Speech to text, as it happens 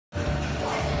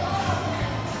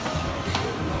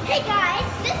Hey guys,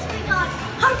 this week on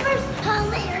Harper's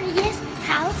Hilarious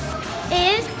House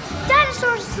is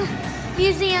Dinosaurs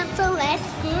Museum, so let's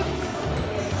get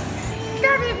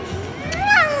started.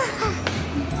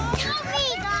 Tell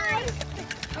me, guys.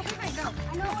 Okay, go.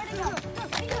 I know where to go.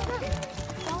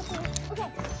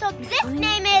 Okay, so this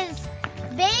name is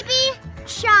Baby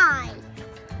Chai.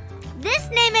 This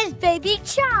name is Baby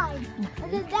Chai.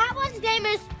 And then that one's name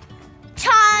is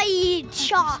Tai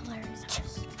Chot.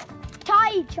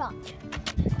 Tai Chot.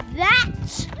 That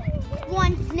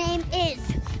one's name is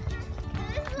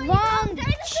Long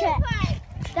Check.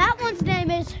 That one's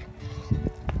name is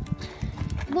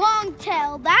Long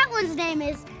Tail. That one's name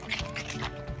is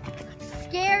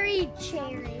Scary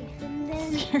Cherry. And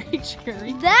then Scary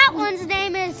Cherry. that one's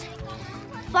name is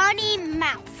Funny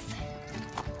Mouth.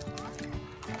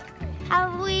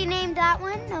 Have we named that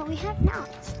one? No, we have not.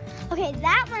 Okay,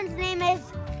 that one's name is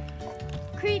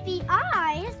Creepy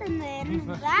Eyes, and then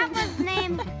that one's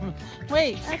named...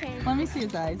 Wait, Okay. let me see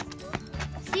his eyes.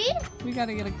 See? We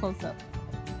gotta get a close up.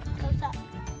 Close up.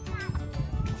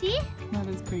 See? That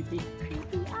is creepy.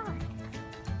 Creepy Eyes.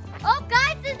 Oh,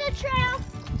 guys, there's a trail.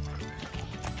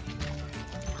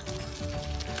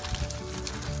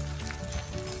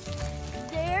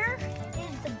 There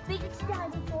is the biggest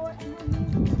dinosaur, and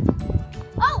then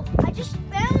oh, I just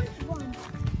found one.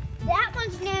 That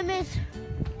one's name is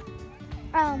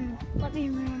let me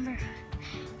remember.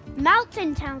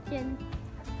 Mountain Townton.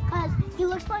 Because he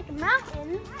looks like a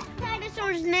mountain.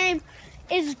 Dinosaur's name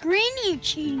is Greeny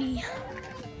Cheeny.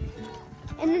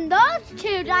 And then those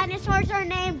two dinosaurs are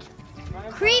named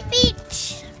Creepy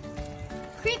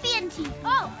and Teeth.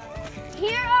 Oh,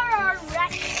 here are our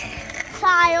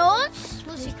reptiles.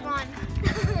 Lucy, come on.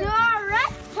 Here are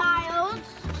reptiles.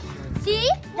 See,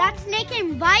 that snake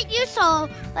can bite you, so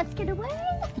let's get away.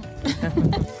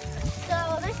 So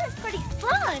this is pretty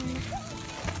fun.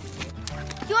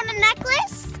 Do you want a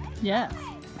necklace? Yes.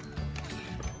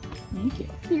 Thank you.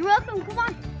 You're welcome, come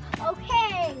on.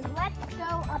 Okay, let's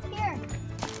go up here.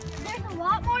 There's a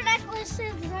lot more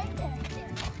necklaces right there.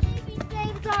 These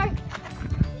names are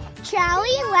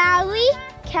Chally, Lally,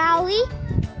 Callie,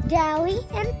 Dally,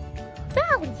 and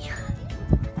Valley.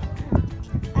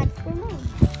 That's their name.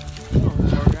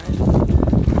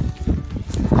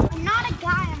 I'm not a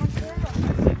guy, I'm a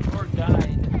girl. Or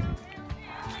guide.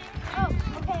 Oh,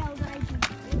 okay, I'll guide you.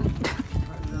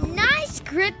 Nice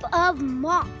grip of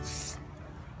moss.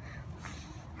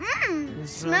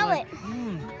 Smell it.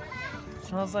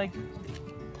 Smells like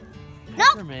No.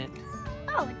 peppermint.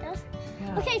 Oh, it does?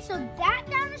 Yeah. Okay, so that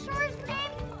dinosaur's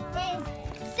name is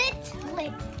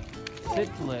Sitlet.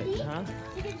 Sitlet, See? huh?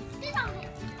 You can sit on it.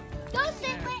 Go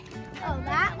Sitlet. Oh,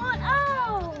 that one.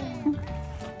 Oh.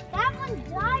 That one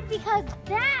died because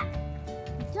that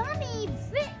dummy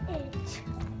bit it.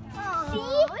 Oh,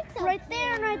 see? Right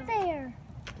there and right there.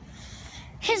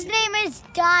 His name is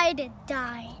Died.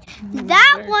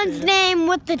 That one's name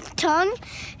with the tongue,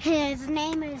 his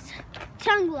name is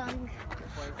Tongue Lung.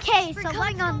 Okay, so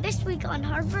coming on this week on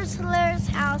Harper's Hilarious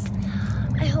House,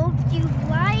 I hope you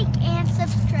like and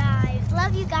subscribe.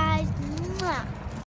 Love you guys. Mwah.